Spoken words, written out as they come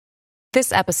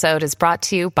This episode is brought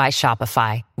to you by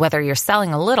Shopify. Whether you're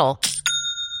selling a little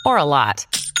or a lot,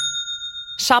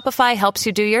 Shopify helps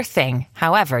you do your thing,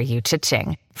 however you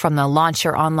cha-ching. From the launch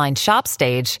your online shop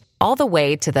stage, all the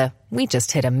way to the we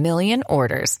just hit 1 million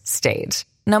orders stage.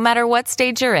 No matter what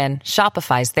stage you're in,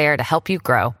 Shopify's there to help you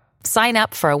grow. Sign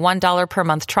up for a $1 per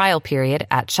month trial period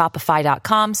at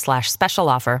shopify.com/special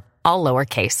offer, all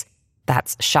lowercase.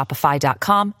 That's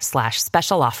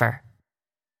shopify.com/special offer.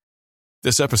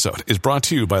 This episode is brought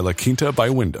to you by La Quinta by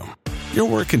Wyndham. Your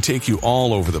work can take you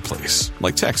all over the place,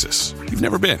 like Texas. You've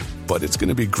never been, but it's going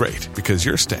to be great because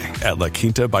you're staying at La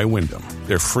Quinta by Wyndham.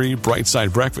 Their free Bright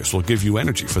Side breakfast will give you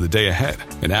energy for the day ahead.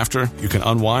 And after, you can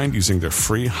unwind using their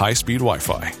free high-speed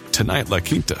Wi-Fi. Tonight, La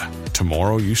Quinta.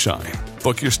 Tomorrow, you shine.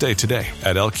 Book your stay today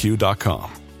at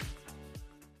LQ.com.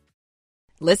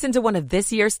 Listen to one of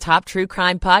this year's top true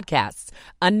crime podcasts.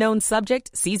 Unknown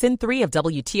Subject, Season 3 of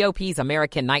WTOP's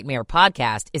American Nightmare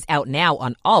podcast is out now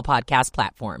on all podcast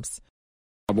platforms.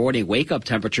 Morning wake-up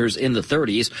temperatures in the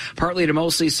 30s, partly to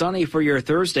mostly sunny for your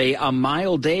Thursday. A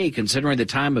mild day considering the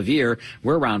time of year.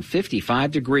 We're around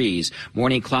 55 degrees.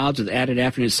 Morning clouds with added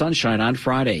afternoon sunshine on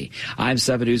Friday. I'm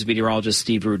 7 News meteorologist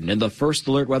Steve Rudin in the First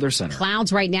Alert Weather Center.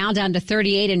 Clouds right now down to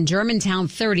 38 in Germantown,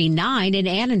 39 in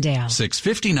Annandale.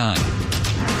 6:59.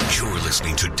 You're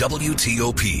listening to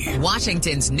WTOP,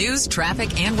 Washington's news,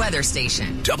 traffic, and weather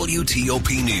station.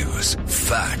 WTOP News.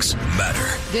 Facts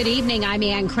matter. Good evening. I'm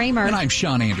Ann Kramer. And I'm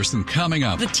Sean Anderson. Coming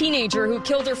up. The teenager who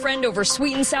killed her friend over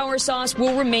sweet and sour sauce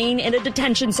will remain in a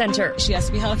detention center. She has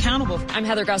to be held accountable. I'm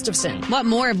Heather Gustafson. What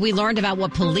more have we learned about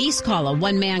what police call a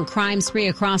one-man crime spree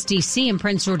across D.C. and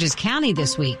Prince George's County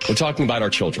this week? We're talking about our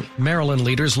children. Maryland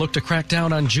leaders look to crack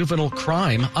down on juvenile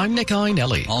crime. I'm Nick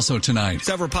Einelli. Also tonight.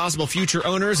 Several possible future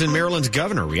owners and Maryland's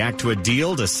governor react to a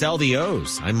deal to sell the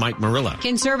O's. I'm Mike Murillo.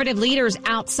 Conservative leaders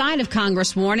outside of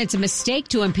Congress warn it's a mistake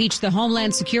to impeach the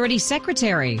Homeland Security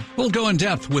Secretary. We'll go in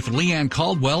depth with Leanne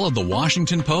Caldwell of the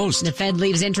Washington Post. The Fed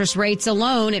leaves interest rates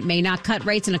alone. It may not cut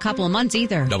rates in a couple of months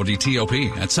either.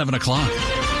 WTOP at 7 o'clock.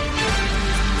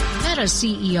 Meta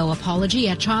CEO apology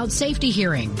at child safety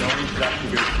hearing. Don't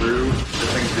have to go through the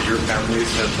things that your families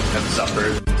have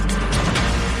suffered.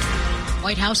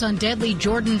 White House on deadly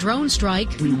Jordan drone strike.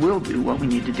 We will do what we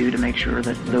need to do to make sure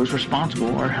that those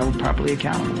responsible are held properly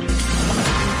accountable.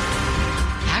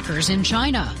 Hackers in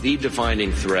China. The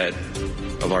defining threat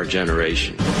of our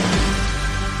generation.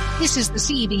 This is the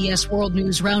CBS World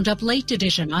News Roundup Late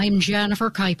Edition. I'm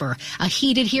Jennifer Kuiper. A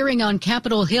heated hearing on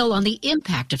Capitol Hill on the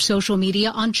impact of social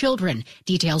media on children.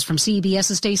 Details from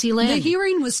CBS's Stacey Lynn. The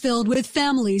hearing was filled with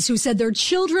families who said their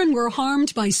children were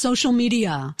harmed by social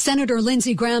media. Senator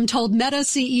Lindsey Graham told Meta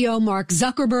CEO Mark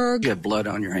Zuckerberg, "You have blood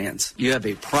on your hands. You have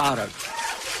a product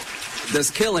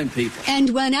that's killing people." And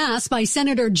when asked by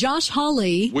Senator Josh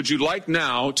Hawley, "Would you like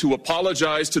now to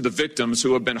apologize to the victims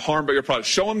who have been harmed by your product?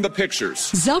 Show them the pictures."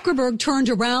 Zuckerberg turned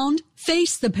around,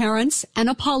 faced the parents, and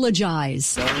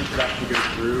apologized. Don't have to go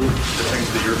through the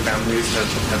things that your families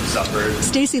have suffered.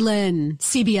 Stacey Lynn,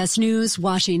 CBS News,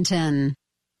 Washington.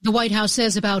 The White House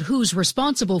says about who's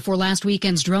responsible for last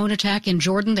weekend's drone attack in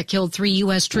Jordan that killed 3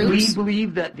 U.S. troops. We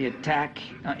believe that the attack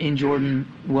in Jordan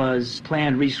was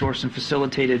planned, resourced, and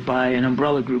facilitated by an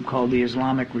umbrella group called the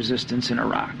Islamic Resistance in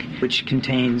Iraq, which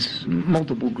contains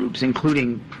multiple groups,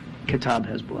 including Kataib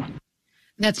Hezbollah.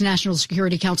 That's National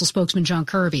Security Council spokesman John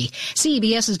Kirby.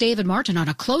 CBS's David Martin on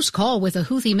a close call with a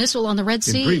Houthi missile on the Red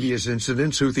Sea. In previous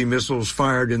incidents, Houthi missiles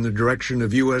fired in the direction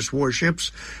of U.S.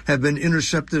 warships have been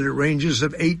intercepted at ranges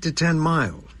of 8 to 10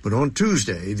 miles. But on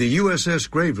Tuesday, the USS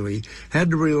Gravely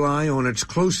had to rely on its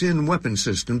close-in weapon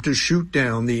system to shoot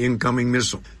down the incoming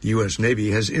missile. The U.S. Navy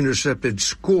has intercepted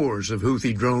scores of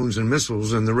Houthi drones and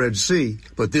missiles in the Red Sea,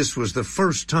 but this was the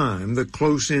first time the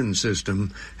close-in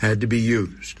system had to be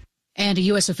used. And a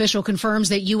U.S. official confirms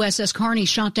that USS Carney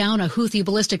shot down a Houthi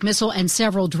ballistic missile and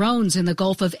several drones in the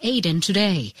Gulf of Aden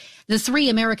today. The 3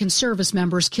 American service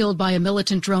members killed by a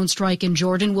militant drone strike in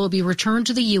Jordan will be returned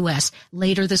to the U.S.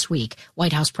 later this week.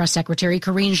 White House Press Secretary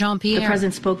Karine Jean-Pierre. The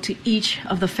president spoke to each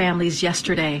of the families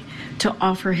yesterday to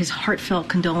offer his heartfelt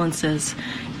condolences,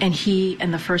 and he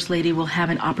and the First Lady will have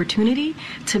an opportunity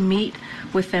to meet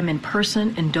with them in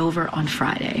person in Dover on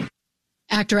Friday.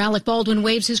 Actor Alec Baldwin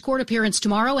waives his court appearance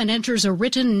tomorrow and enters a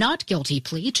written not guilty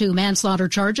plea to manslaughter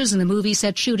charges in the movie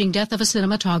set shooting death of a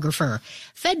cinematographer.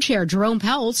 Fed Chair Jerome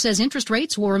Powell says interest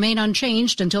rates will remain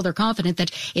unchanged until they're confident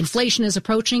that inflation is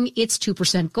approaching its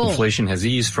 2% goal. Inflation has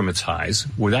eased from its highs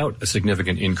without a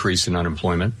significant increase in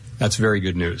unemployment. That's very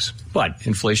good news. But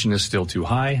inflation is still too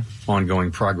high.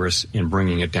 Ongoing progress in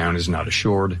bringing it down is not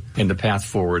assured, and the path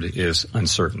forward is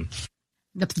uncertain.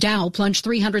 The Dow plunged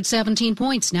 317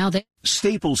 points. Now that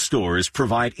Staples stores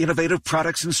provide innovative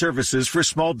products and services for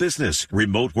small business,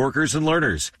 remote workers and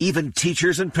learners, even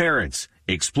teachers and parents.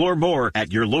 Explore more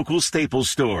at your local Staples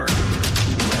store.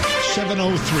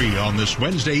 7:03 on this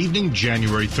Wednesday evening,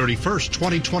 January 31st,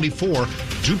 2024.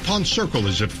 DuPont Circle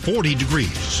is at 40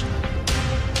 degrees.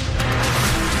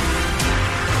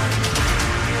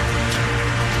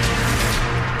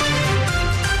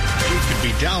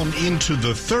 Down into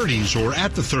the 30s or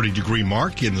at the 30-degree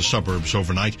mark in the suburbs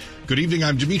overnight. Good evening,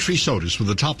 I'm Dimitri Sotis with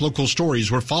the top local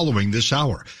stories we're following this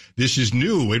hour. This is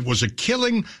new. It was a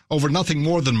killing over nothing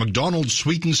more than McDonald's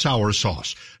sweet and sour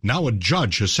sauce. Now a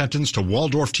judge has sentenced a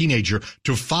Waldorf teenager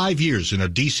to 5 years in a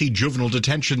D.C. juvenile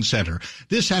detention center.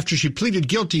 This after she pleaded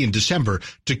guilty in December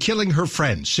to killing her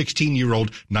friend,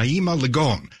 16-year-old Naima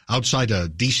Ligon, outside a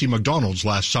D.C. McDonald's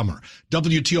last summer.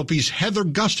 WTOP's Heather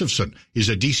Gustafson is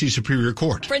at D.C. Superior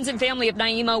Court. Friends and family of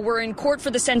Naima were in court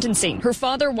for the sentencing. Her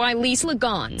father, Wylese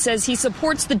Ligon, says he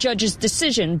supports the judge's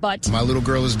decision, but my little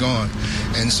girl is gone.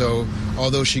 And so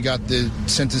although she got the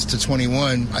sentence to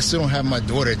 21, I still don't have my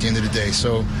daughter at the end of the day.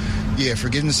 So yeah,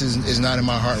 forgiveness is not in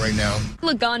my heart right now.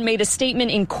 Ligon made a statement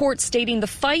in court stating the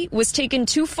fight was taken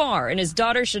too far and his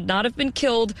daughter should not have been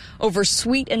killed over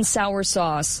sweet and sour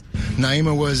sauce.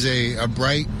 Naima was a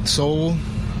bright soul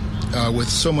with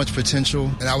so much potential,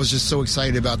 and I was just so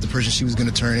excited about the person she was going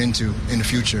to turn into in the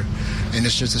future. And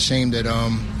it's just a shame that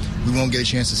we won't get a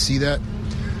chance to see that.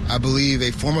 I believe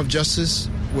a form of justice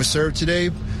was served today,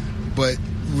 but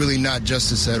really not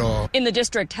justice at all. In the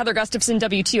district, Heather Gustafson,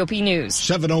 WTOP News.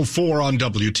 7:04 on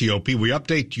WTOP. We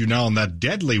update you now on that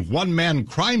deadly one-man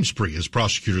crime spree, as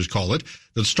prosecutors call it,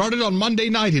 that started on Monday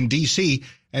night in D.C.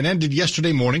 and ended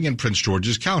yesterday morning in Prince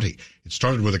George's County. It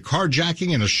started with a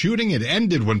carjacking and a shooting. It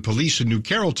ended when police in New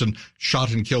Carrollton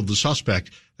shot and killed the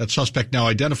suspect. That suspect now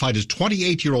identified as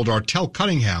 28-year-old Artel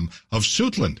Cunningham of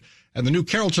Suitland. And the New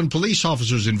Carrollton police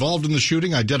officers involved in the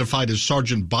shooting identified as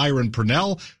Sergeant Byron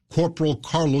Purnell, Corporal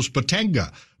Carlos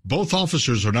Batenga. Both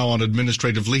officers are now on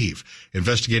administrative leave.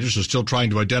 Investigators are still trying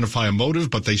to identify a motive,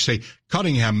 but they say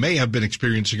Cunningham may have been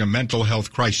experiencing a mental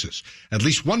health crisis. At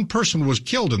least one person was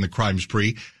killed in the crime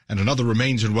spree, and another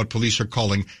remains in what police are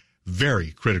calling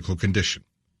very critical condition.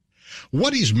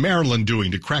 What is Maryland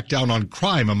doing to crack down on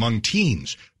crime among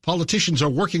teens? Politicians are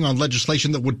working on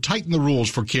legislation that would tighten the rules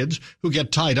for kids who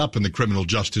get tied up in the criminal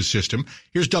justice system.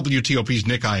 Here's WTOP's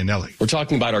Nick Iannelli. We're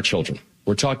talking about our children.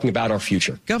 We're talking about our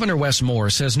future. Governor Wes Moore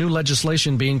says new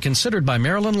legislation being considered by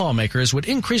Maryland lawmakers would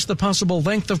increase the possible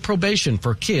length of probation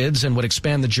for kids and would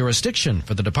expand the jurisdiction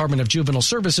for the Department of Juvenile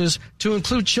Services to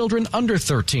include children under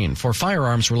 13 for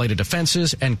firearms-related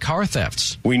offenses and car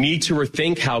thefts. We need to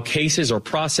rethink how cases are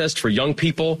processed for young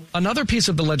people. Another piece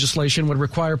of the legislation would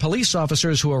require police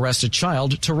officers who arrest a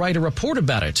child to write a report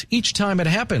about it each time it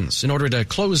happens in order to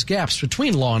close gaps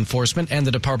between law enforcement and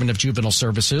the Department of Juvenile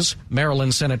Services.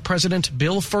 Maryland Senate President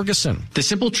Bill Ferguson. The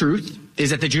simple truth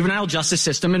is that the juvenile justice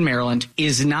system in Maryland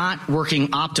is not working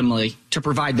optimally to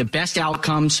provide the best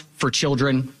outcomes for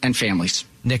children and families.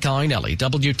 Nick Iannelli,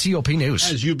 WTOP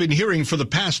News. As you've been hearing for the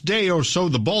past day or so,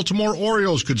 the Baltimore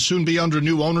Orioles could soon be under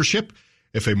new ownership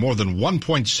if a more than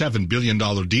 $1.7 billion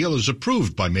deal is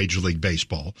approved by Major League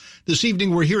Baseball. This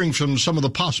evening, we're hearing from some of the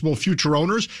possible future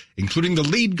owners, including the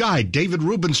lead guy, David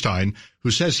Rubenstein,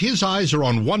 who says his eyes are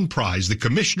on one prize, the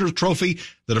Commissioner's Trophy,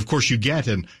 that, of course, you get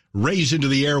and raise into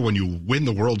the air when you win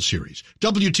the World Series.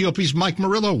 WTOP's Mike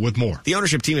Murillo with more. The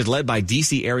ownership team is led by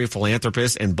D.C. area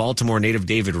philanthropist and Baltimore native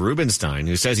David Rubenstein,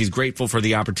 who says he's grateful for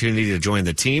the opportunity to join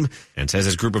the team and says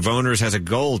his group of owners has a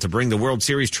goal to bring the World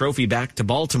Series trophy back to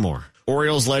Baltimore.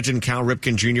 Orioles legend Cal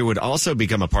Ripken Jr. would also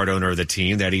become a part owner of the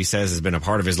team that he says has been a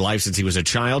part of his life since he was a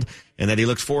child and that he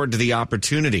looks forward to the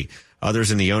opportunity.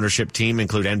 Others in the ownership team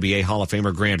include NBA Hall of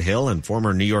Famer Grant Hill and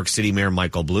former New York City Mayor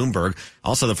Michael Bloomberg,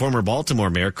 also the former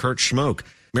Baltimore Mayor Kurt Schmoke.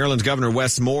 Maryland's Governor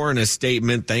Wes Moore in a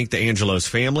statement thanked the Angelos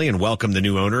family and welcomed the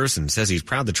new owners and says he's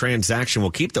proud the transaction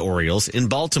will keep the Orioles in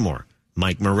Baltimore.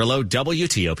 Mike Murillo,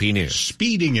 WTOP News.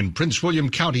 Speeding in Prince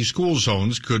William County school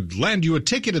zones could land you a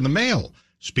ticket in the mail.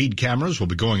 Speed cameras will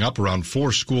be going up around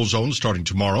 4 school zones starting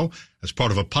tomorrow as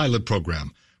part of a pilot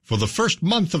program. For the first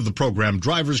month of the program,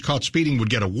 drivers caught speeding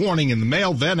would get a warning in the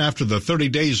mail. Then, after the 30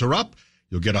 days are up,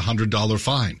 you'll get a $100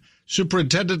 fine.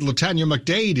 Superintendent Latanya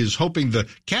McDade is hoping the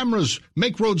cameras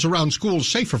make roads around schools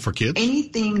safer for kids.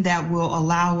 Anything that will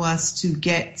allow us to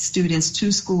get students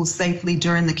to school safely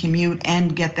during the commute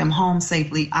and get them home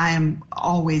safely, I am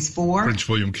always for. Prince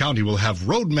William County will have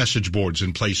road message boards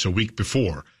in place a week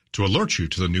before to alert you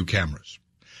to the new cameras.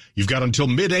 You've got until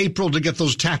mid-April to get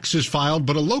those taxes filed,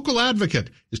 but a local advocate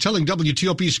is telling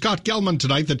WTOP's Scott Gelman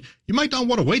tonight that you might not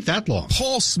want to wait that long.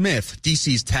 Paul Smith,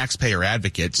 D.C.'s taxpayer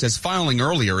advocate, says filing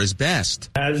earlier is best.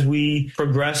 As we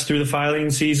progress through the filing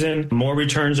season, more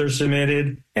returns are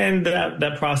submitted, and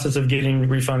that process of getting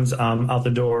refunds out the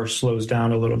door slows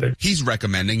down a little bit. He's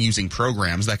recommending using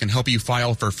programs that can help you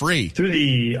file for free. Through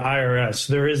the IRS,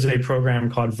 there is a program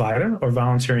called VITA, or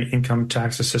Voluntary Income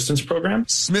Tax Assistance Program.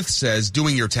 Smith says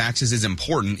doing your taxes is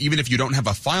important even if you don't have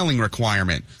a filing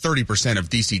requirement. 30% of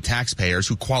D.C. taxpayers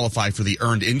who qualify for the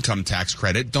Earned Income Tax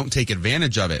Credit don't take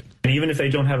advantage of it. And even if they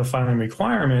don't have a filing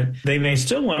requirement, they may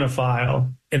still want to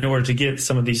file in order to get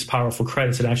some of these powerful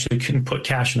credits that actually can put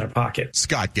cash in their pocket.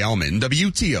 Scott Gelman,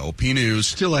 WTOP News.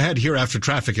 Still ahead here after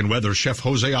traffic and weather, Chef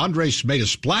Jose Andres made a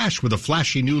splash with a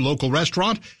flashy new local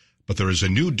restaurant, but there is a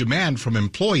new demand from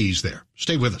employees there.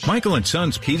 Stay with us. Michael &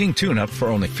 Son's heating tune-up for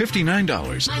only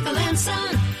 $59. Michael &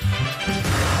 Son.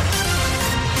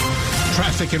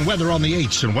 Traffic and weather on the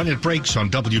 8s, and when it breaks on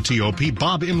WTOP,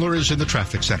 Bob Imler is in the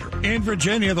traffic center. In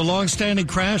Virginia, the long-standing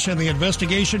crash and the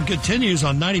investigation continues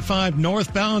on 95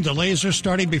 northbound. Delays are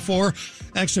starting before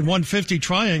exit 150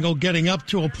 Triangle, getting up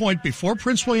to a point before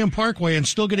Prince William Parkway and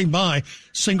still getting by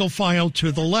single file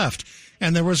to the left.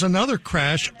 And there was another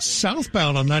crash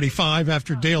southbound on 95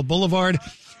 after Dale Boulevard,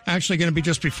 actually going to be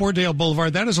just before Dale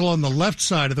Boulevard. That is along the left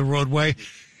side of the roadway.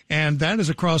 And that is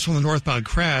across from the northbound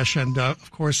crash. And, of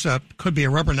course, could be a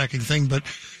rubbernecking thing, but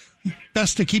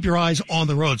best to keep your eyes on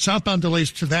the road. Southbound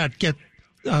delays to that get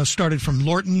started from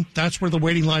Lorton. That's where the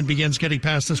waiting line begins, getting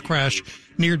past this crash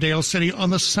near Dale City on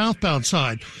the southbound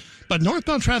side. But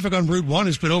northbound traffic on Route 1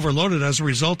 has been overloaded as a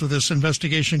result of this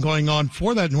investigation going on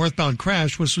for that northbound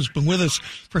crash, which has been with us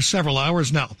for several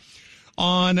hours now.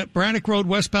 On Braddock Road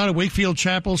westbound at Wakefield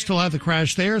Chapel, still have the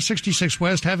crash there. 66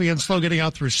 west, heavy and slow getting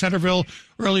out through Centerville.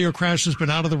 Earlier crash has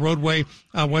been out of the roadway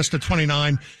west of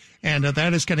 29, and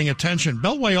that is getting attention.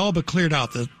 Beltway all but cleared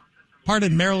out. The part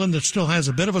in Maryland that still has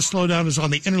a bit of a slowdown is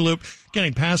on the inner loop,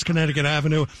 getting past Connecticut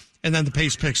Avenue, and then the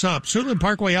pace picks up. Suitland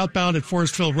Parkway outbound at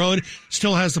Forestville Road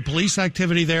still has the police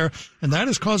activity there, and that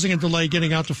is causing a delay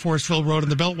getting out to Forestville Road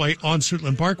and the Beltway on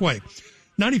Suitland Parkway.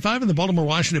 95 in the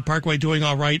Baltimore-Washington Parkway doing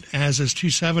all right, as is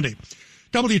 270.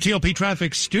 WTOP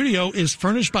Traffic Studio is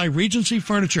furnished by Regency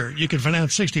Furniture. You can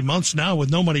finance 60 months now with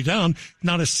no money down,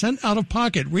 not a cent out of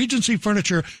pocket. Regency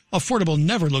Furniture, affordable,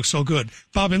 never looks so good.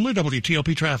 Bob Imler,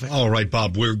 WTOP Traffic. All right,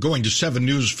 Bob, we're going to 7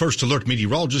 News First Alert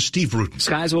meteorologist Steve Rudin.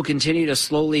 Skies will continue to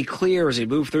slowly clear as we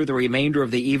move through the remainder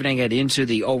of the evening and into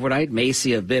the overnight. May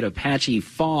see a bit of patchy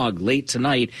fog late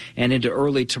tonight and into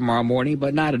early tomorrow morning,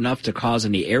 but not enough to cause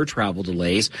any air travel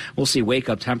delays. We'll see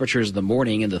wake-up temperatures in the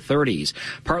morning in the 30s.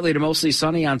 Partly to mostly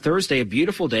sunny on Thursday, a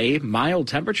beautiful day, mild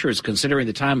temperatures considering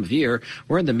the time of year.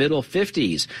 We're in the middle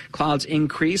 50s. Clouds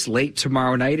increase late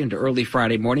tomorrow night into early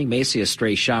Friday morning. May see a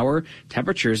stray shower.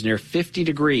 Temperatures near 50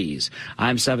 degrees.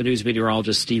 I'm 7 News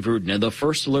meteorologist Steve Rudin in the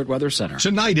First Alert Weather Center.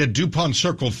 Tonight at DuPont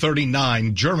Circle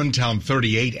 39, Germantown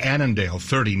 38, Annandale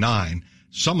 39.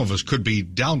 Some of us could be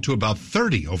down to about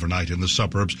 30 overnight in the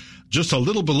suburbs, just a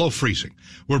little below freezing.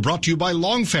 We're brought to you by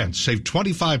Long Fence. Save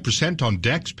 25% on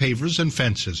decks, pavers, and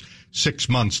fences. 6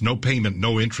 months, no payment,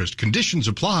 no interest. Conditions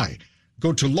apply.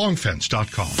 Go to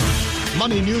longfence.com.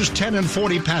 Money News 10 and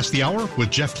 40 past the hour with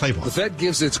Jeff Claiborne. The Fed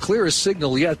gives its clearest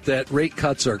signal yet that rate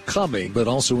cuts are coming, but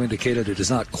also indicated it is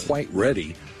not quite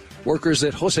ready. Workers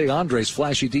at Jose Andres'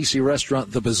 flashy D.C.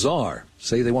 restaurant, The Bazaar,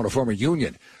 say they want to form a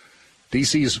union.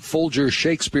 D.C.'s Folger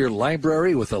Shakespeare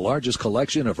Library, with the largest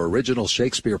collection of original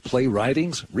Shakespeare play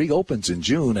writings, reopens in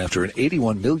June after an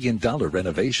 $81 million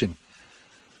renovation.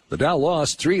 The Dow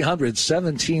lost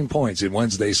 317 points in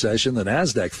Wednesday's session. The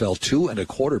Nasdaq fell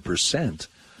 2.25%.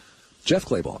 Jeff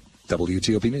Claiborne,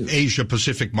 WTOP News. Asia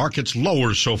Pacific markets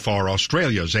lower so far.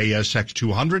 Australia's ASX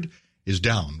 200 is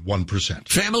down 1%.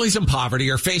 Families in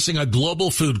poverty are facing a global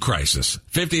food crisis.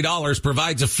 $50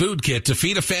 provides a food kit to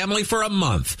feed a family for a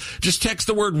month. Just text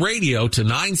the word radio to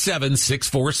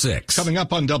 97646. Coming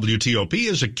up on WTOP,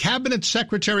 is a cabinet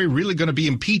secretary really going to be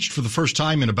impeached for the first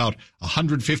time in about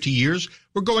 150 years?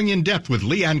 We're going in depth with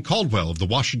Leanne Caldwell of the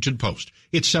Washington Post.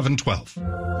 It's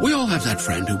 7:12. We all have that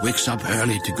friend who wakes up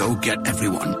early to go get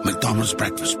everyone McDonald's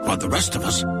breakfast while the rest of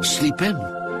us sleep in.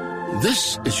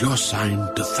 This is your sign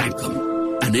to thank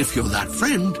them. And if you're that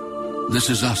friend, this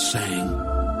is us saying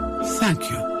thank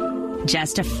you.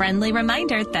 Just a friendly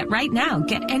reminder that right now,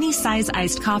 get any size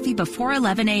iced coffee before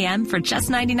 11 a.m. for just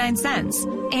 99 cents.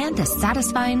 And the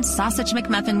satisfying sausage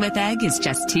McMuffin with egg is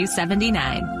just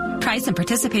 $2.79. Price and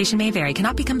participation may vary.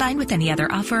 Cannot be combined with any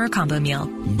other offer or combo meal.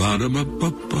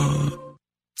 Ba-da-ba-ba-ba.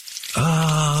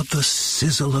 Ah, the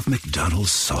sizzle of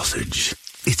McDonald's sausage.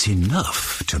 It's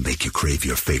enough to make you crave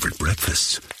your favorite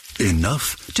breakfasts.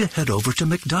 Enough to head over to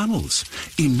McDonald's.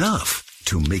 Enough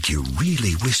to make you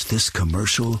really wish this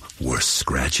commercial were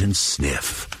scratch and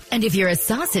sniff. And if you're a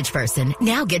sausage person,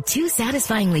 now get 2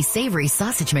 satisfyingly savory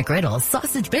sausage McGriddles,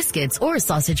 sausage biscuits, or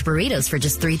sausage burritos for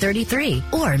just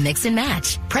 $3.33. Or mix and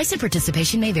match. Price and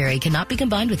participation may vary. Cannot be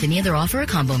combined with any other offer or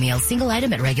combo meal. Single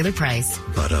item at regular price.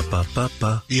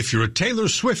 Ba-da-ba-ba-ba. If you're a Taylor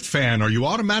Swift fan, are you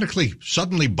automatically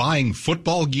suddenly buying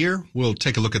football gear? We'll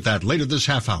take a look at that later this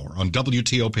half hour on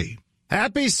WTOP.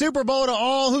 Happy Super Bowl to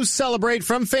all who celebrate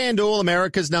from FanDuel,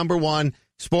 America's #1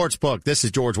 sportsbook. This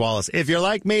is George Wallace. If you're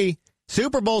like me,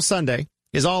 Super Bowl Sunday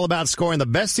is all about scoring the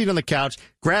best seat on the couch,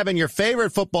 grabbing your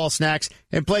favorite football snacks,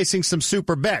 and placing some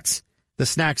super bets. The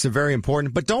snacks are very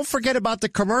important, but don't forget about the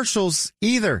commercials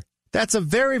either. That's a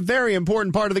very, very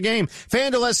important part of the game.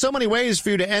 FanDuel has so many ways for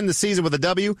you to end the season with a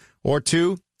W or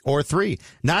 2 or 3.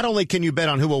 Not only can you bet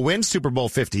on who will win Super Bowl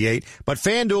 58, but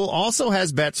FanDuel also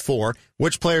has bets for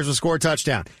which players will score a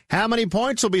touchdown, how many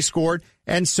points will be scored,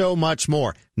 and so much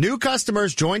more. New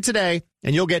customers join today,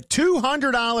 and you'll get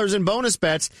 $200 in bonus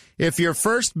bets if your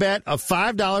first bet of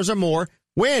 $5 or more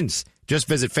wins. Just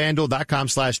visit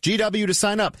FanDuel.com/GW to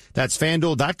sign up. That's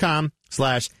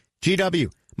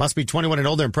FanDuel.com/GW. Must be 21 and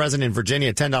older and present in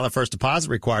Virginia. $10 first deposit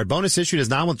required. Bonus issued as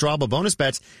non-withdrawable bonus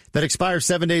bets that expire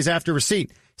 7 days after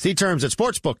receipt. See terms at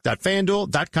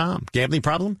sportsbook.fanduel.com. Gambling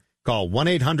problem? Call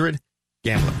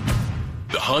 1-800-GAMBLER.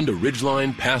 The Honda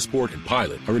Ridgeline, Passport, and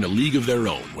Pilot are in a league of their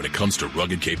own when it comes to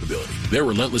rugged capability. Their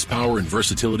relentless power and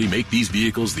versatility make these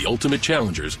vehicles the ultimate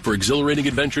challengers for exhilarating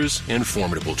adventures and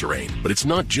formidable terrain. But it's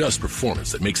not just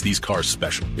performance that makes these cars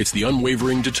special. It's the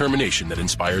unwavering determination that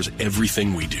inspires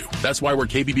everything we do. That's why we're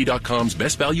KBB.com's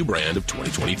best value brand of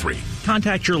 2023.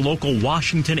 Contact your local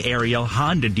Washington area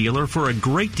Honda dealer for a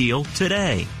great deal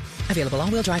today. Available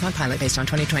all-wheel drive on Pilot based on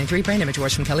 2023 brand image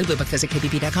awards from Kelley Blue Book. Visit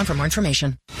KBB.com for more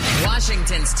information.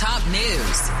 Washington's top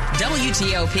news,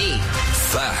 WTOP.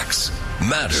 Facts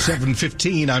matter.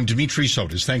 7:15, I'm Dimitri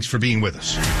Sotis. Thanks for being with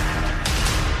us.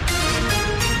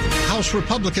 House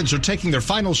Republicans are taking their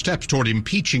final steps toward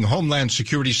impeaching Homeland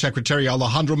Security Secretary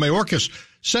Alejandro Mayorkas,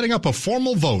 setting up a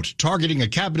formal vote targeting a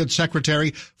cabinet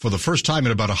secretary for the first time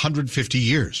in about 150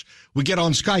 years. We get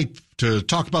on Skype to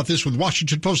talk about this with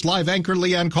Washington Post Live anchor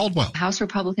Leanne Caldwell. House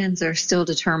Republicans are still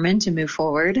determined to move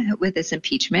forward with this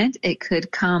impeachment. It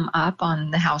could come up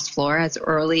on the House floor as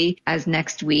early as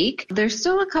next week. There's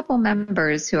still a couple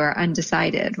members who are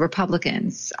undecided,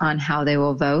 Republicans, on how they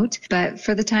will vote. But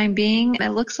for the time being, it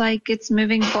looks like it's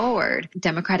moving forward.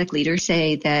 Democratic leaders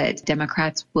say that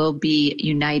Democrats will be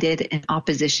united in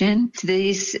opposition to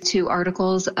these 2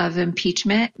 articles of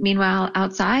impeachment. Meanwhile,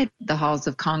 outside the halls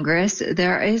of Congress,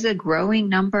 there is a growing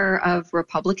number of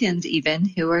Republicans even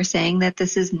who are saying that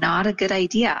this is not a good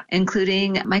idea,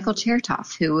 including Michael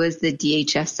Chertoff, who was the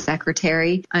DHS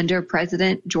secretary under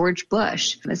President George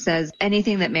Bush. It says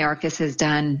anything that Mayorkas has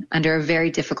done under a very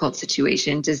difficult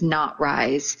situation does not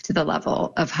rise to the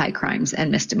level of high crimes and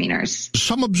misdemeanors.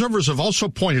 Some observers have also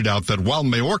pointed out that while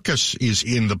Mayorkas is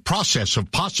in the process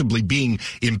of possibly being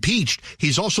impeached,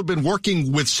 he's also been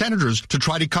working with senators to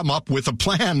try to come up with a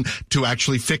plan to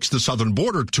actually fix the southern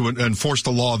border, to enforce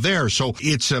the law there. So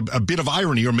it's a bit of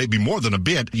irony, or maybe more than a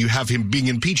bit. You have him being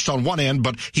impeached on one end,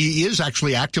 but he is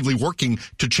actually actively working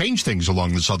to change things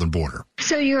along the southern border.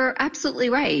 So you're absolutely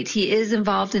right. He is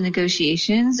involved in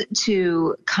negotiations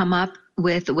to come up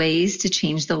with ways to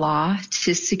change the law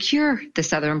to secure the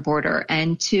southern border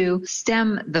and to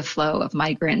stem the flow of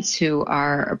migrants who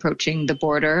are approaching the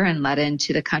border and let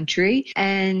into the country.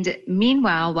 And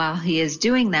meanwhile, while he is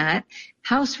doing that,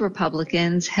 House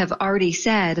Republicans have already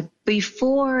said,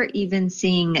 before even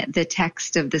seeing the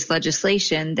text of this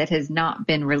legislation that has not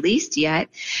been released yet,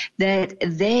 that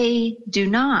they do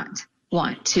not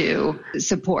want to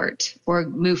support or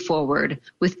move forward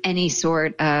with any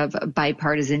sort of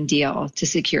bipartisan deal to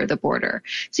secure the border.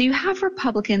 So you have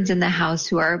Republicans in the House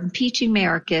who are impeaching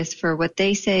Mayorkas for what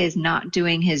they say is not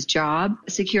doing his job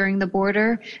securing the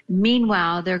border.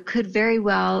 Meanwhile, there could very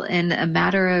well, in a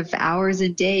matter of hours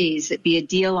and days, be a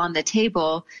deal on the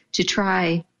table to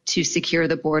try to secure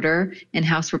the border, and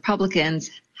House Republicans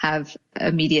have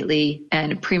immediately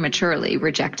and prematurely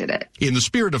rejected it. In the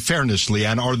spirit of fairness,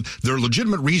 Leanne, are there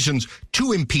legitimate reasons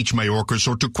to impeach Mayorkas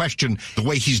or to question the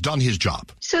way he's done his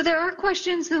job? So there are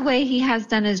questions the way he has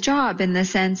done his job in the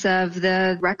sense of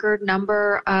the record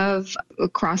number of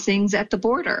crossings at the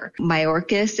border.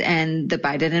 Mayorkas and the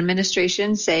Biden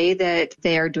administration say that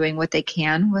they are doing what they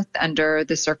can under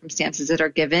the circumstances that are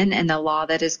given and the law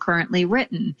that is currently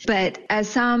written. But as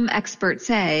some experts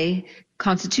say,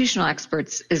 constitutional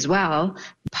experts as well,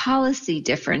 policy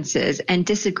differences and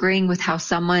disagreeing with how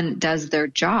someone does their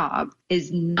job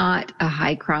is not a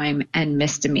high crime and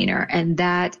misdemeanor. And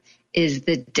that is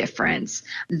the difference.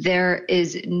 There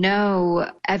is no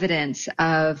evidence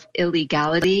of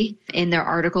illegality in their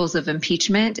articles of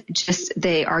impeachment. Just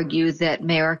they argue that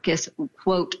Mayorkas,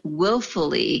 quote,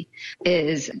 willfully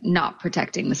is not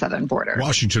protecting the southern border.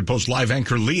 Washington Post live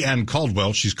anchor Leanne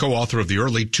Caldwell. She's co-author of the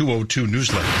early 202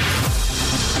 newsletter.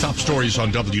 Top stories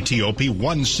on WTOP.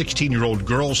 One 16-year-old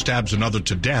girl stabs another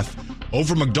to death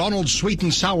over McDonald's sweet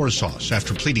and sour sauce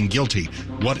after pleading guilty.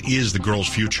 What is the girl's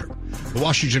future? The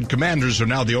Washington Commanders are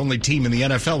now the only team in the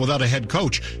NFL without a head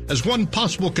coach. As one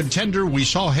possible contender, we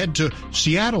saw head to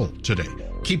Seattle today.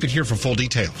 Keep it here for full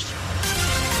details.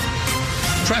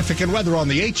 Traffic and weather on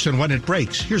the 8s and when it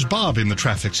breaks. Here's Bob in the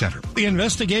traffic center. The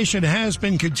investigation has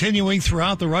been continuing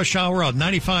throughout the rush hour on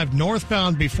 95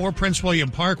 northbound before Prince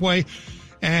William Parkway.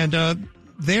 And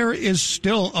there is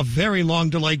still a very long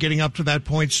delay getting up to that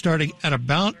point, starting at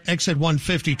about exit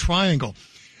 150 Triangle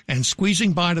and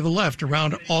squeezing by to the left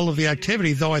around all of the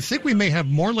activity, though I think we may have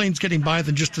more lanes getting by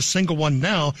than just a single one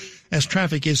now, as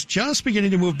traffic is just beginning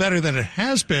to move better than it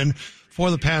has been for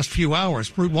the past few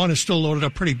hours. Route 1 is still loaded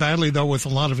up pretty badly, though, with a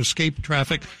lot of escape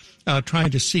traffic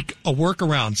trying to seek a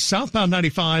workaround. Southbound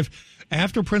 95,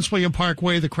 after Prince William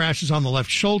Parkway, the crash is on the left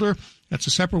shoulder. That's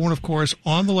a separate one, of course,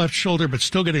 on the left shoulder, but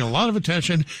still getting a lot of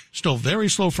attention. Still very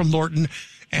slow from Lorton.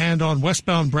 And on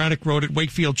westbound Braddock Road at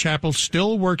Wakefield Chapel,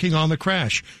 still working on the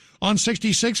crash. On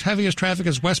 66, heaviest traffic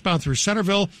is westbound through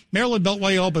Centerville. Maryland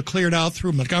Beltway all but cleared out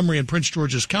through Montgomery and Prince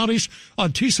George's counties.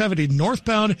 On 270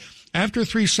 northbound, after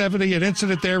 370, an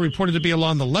incident there reported to be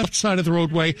along the left side of the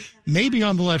roadway, maybe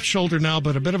on the left shoulder now,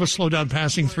 but a bit of a slowdown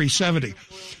passing 370.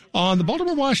 On the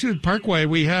Baltimore-Washington Parkway,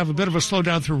 we have a bit of a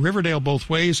slowdown through Riverdale both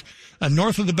ways.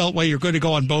 North of the Beltway, you're good to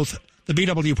go on both the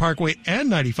BW Parkway and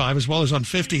 95, as well as on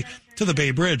 50 to the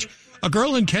Bay Bridge. A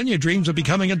girl in Kenya dreams of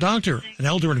becoming a doctor. An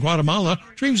elder in Guatemala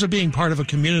dreams of being part of a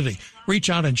community. Reach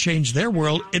out and change their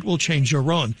world. It will change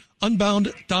your own.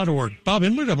 Unbound.org. Bob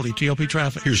Inman, WTOP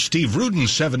Traffic. Here's Steve Rudin,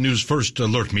 7 News First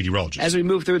Alert meteorologist. As we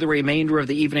move through the remainder of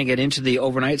the evening and into the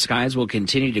overnight, skies will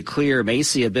continue to clear. May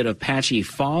see a bit of patchy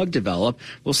fog develop.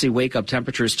 We'll see wake-up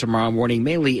temperatures tomorrow morning,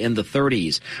 mainly in the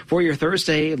 30s. For your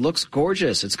Thursday, it looks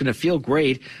gorgeous. It's going to feel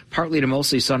great. Partly to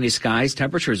mostly sunny skies.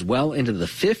 Temperatures well into the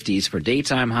 50s for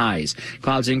daytime highs.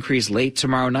 Clouds increase late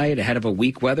tomorrow night ahead of a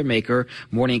weak weather maker.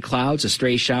 Morning clouds, a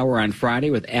stray shower on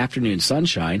Friday with afternoon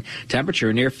sunshine.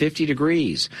 Temperature near 50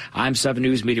 degrees. I'm 7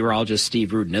 News meteorologist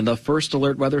Steve Rudin in the First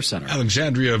Alert Weather Center.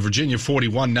 Alexandria, Virginia,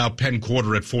 41. Now Penn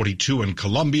Quarter at 42. And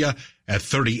Columbia at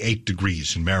 38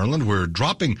 degrees. In Maryland, we're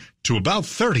dropping to about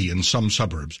 30 in some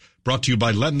suburbs. Brought to you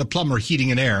by Len the Plumber Heating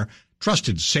and Air.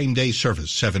 Trusted same-day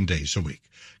service 7 days a week.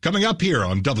 Coming up here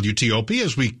on WTOP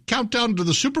as we count down to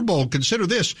the Super Bowl, consider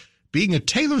this. Being a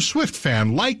Taylor Swift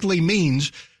fan likely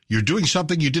means you're doing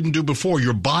something you didn't do before.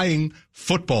 You're buying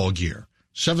football gear.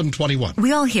 721.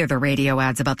 We all hear the radio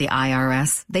ads about the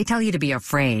IRS. They tell you to be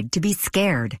afraid, to be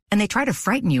scared, and they try to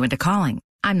frighten you into calling.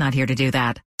 I'm not here to do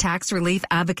that. Tax Relief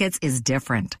Advocates is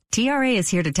different. TRA is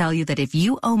here to tell you that if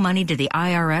you owe money to the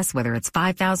IRS, whether it's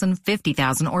 $5,000,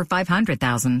 $50,000, or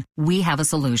 $500,000, we have a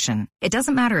solution. It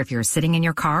doesn't matter if you're sitting in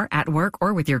your car, at work,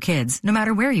 or with your kids. No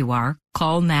matter where you are,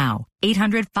 call now.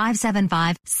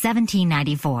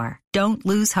 800-575-1794. Don't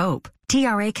lose hope.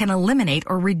 TRA can eliminate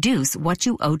or reduce what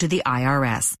you owe to the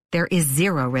IRS. There is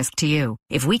zero risk to you.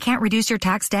 If we can't reduce your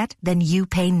tax debt, then you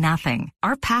pay nothing.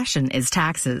 Our passion is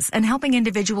taxes and helping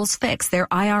individuals fix their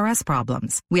IRS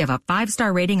problems. We have a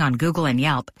 5-star rating on Google and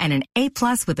Yelp and an A+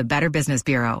 with the Better Business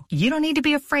Bureau. You don't need to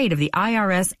be afraid of the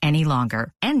IRS any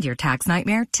longer. End your tax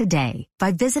nightmare today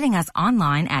by visiting us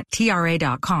online at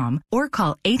TRA.com or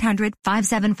call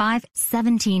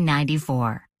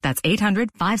 800-575-1794. That's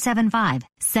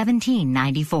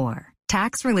 800-575-1794.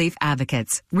 Tax Relief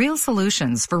Advocates. Real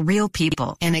solutions for real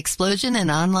people. An explosion in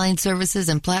online services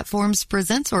and platforms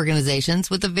presents organizations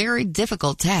with a very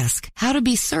difficult task. How to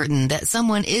be certain that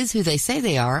someone is who they say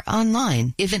they are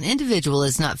online. If an individual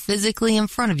is not physically in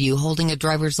front of you holding a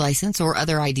driver's license or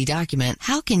other ID document,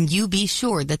 how can you be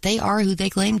sure that they are who they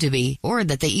claim to be, or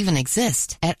that they even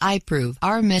exist? At iProve,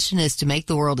 our mission is to make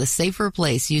the world a safer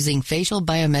place using facial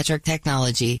biometric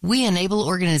technology. We enable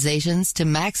organizations to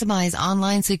maximize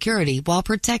online security while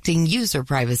protecting user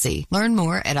privacy. Learn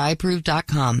more at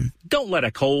iProve.com. Don't let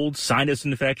a cold, sinus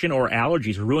infection, or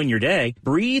allergies ruin your day.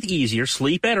 Breathe easier,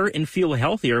 sleep better, and feel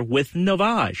healthier with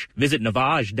Navage. Visit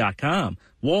Navage.com.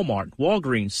 Walmart,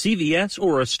 Walgreens, CVS,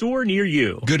 or a store near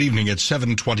you. Good evening at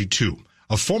 7:22.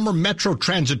 A former Metro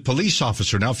Transit police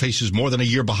officer now faces more than a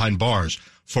year behind bars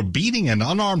for beating an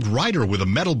unarmed rider with a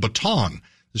metal baton.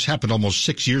 This happened almost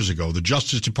 6 years ago. The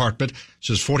Justice Department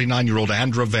says 49-year-old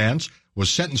Andra Vance was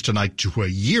sentenced tonight to a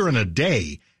year and a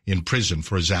day in prison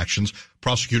for his actions.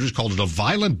 Prosecutors called it a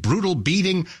violent, brutal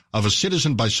beating of a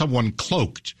citizen by someone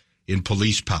cloaked in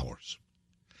police powers.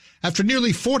 After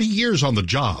nearly 40 years on the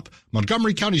job,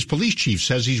 Montgomery County's police chief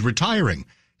says he's retiring.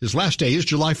 His last day is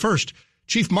July 1st.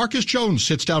 Chief Marcus Jones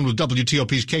sits down with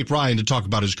WTOP's Kate Ryan to talk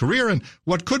about his career and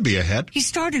what could be ahead. He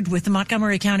started with the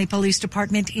Montgomery County Police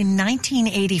Department in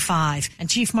 1985, and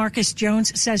Chief Marcus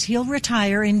Jones says he'll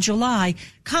retire in July,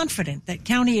 confident that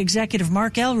County Executive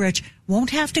Mark Elrich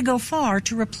won't have to go far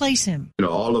to replace him.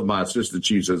 All of my assistant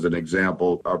chiefs, as an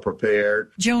example, are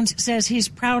prepared. Jones says his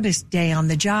proudest day on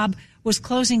the job was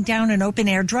closing down an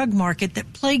open-air drug market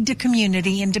that plagued a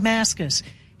community in Damascus.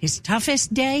 His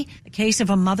toughest day, the case of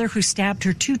a mother who stabbed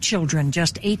her 2 children,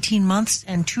 just 18 months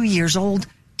and 2 years old,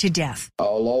 to death.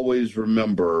 I'll always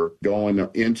remember going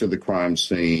into the crime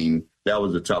scene. That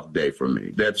was a tough day for me.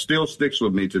 That still sticks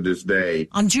with me to this day.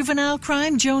 On juvenile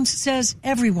crime, Jones says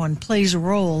everyone plays a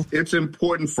role. It's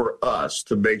important for us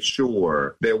to make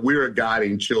sure that we're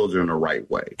guiding children the right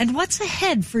way. And what's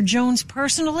ahead for Jones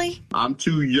personally? I'm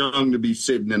too young to be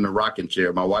sitting in the rocking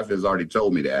chair. My wife has already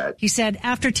told me that. He said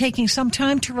after taking some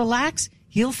time to relax,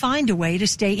 he'll find a way to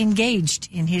stay engaged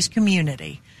in his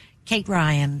community. Kate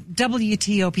Ryan,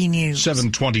 WTOP News.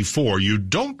 724. You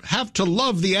don't have to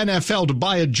love the NFL to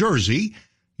buy a jersey.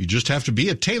 You just have to be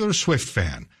a Taylor Swift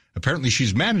fan. Apparently,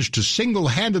 she's managed to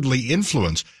single-handedly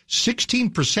influence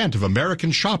 16% of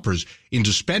American shoppers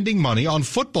into spending money on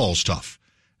football stuff.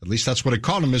 At least that's what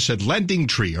economists at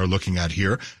LendingTree are looking at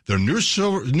here. Their new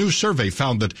survey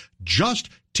found that just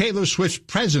Taylor Swift's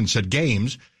presence at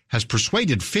games has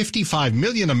persuaded 55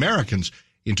 million Americans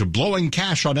into blowing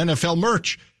cash on NFL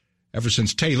merch. Ever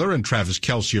since Taylor and Travis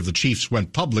Kelce of the Chiefs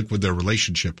went public with their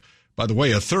relationship. By the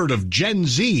way, a third of Gen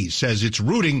Z says it's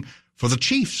rooting for the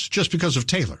Chiefs just because of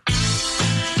Taylor.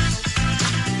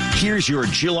 Here's your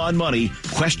Jill on Money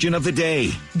question of the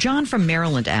day. John from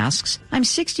Maryland asks, I'm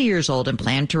 60 years old and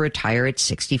plan to retire at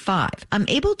 65. I'm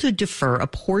able to defer a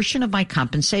portion of my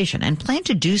compensation and plan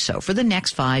to do so for the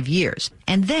next 5 years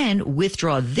and then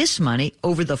withdraw this money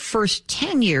over the first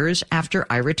 10 years after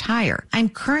I retire. I'm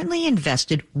currently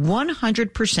invested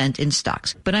 100% in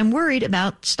stocks, but I'm worried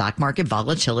about stock market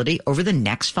volatility over the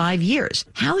next 5 years.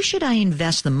 How should I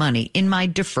invest the money in my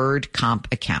deferred comp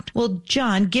account? Well,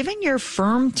 John, given your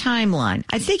firm timeline,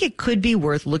 I think it could be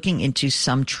worth looking into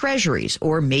some treasuries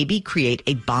or maybe create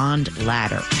a bond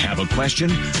ladder. Have a question?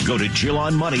 Go to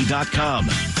JillOnMoney.com.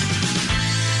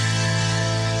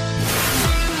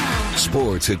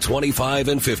 Sports at 25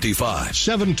 and 55.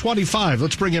 7:25.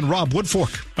 Let's bring in Rob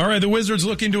Woodfork. All right, the Wizards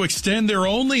looking to extend their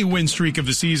only win streak of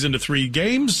the season to 3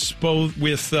 games.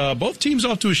 Both teams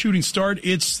off to a shooting start.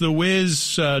 It's the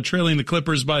Wiz trailing the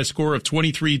Clippers by a score of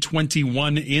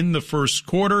 23-21 in the first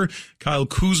quarter. Kyle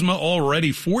Kuzma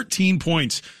already 14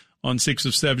 points on 6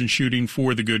 of 7 shooting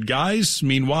for the good guys.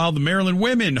 Meanwhile, the Maryland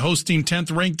women hosting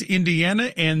 10th ranked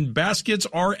Indiana, and baskets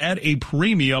are at a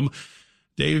premium.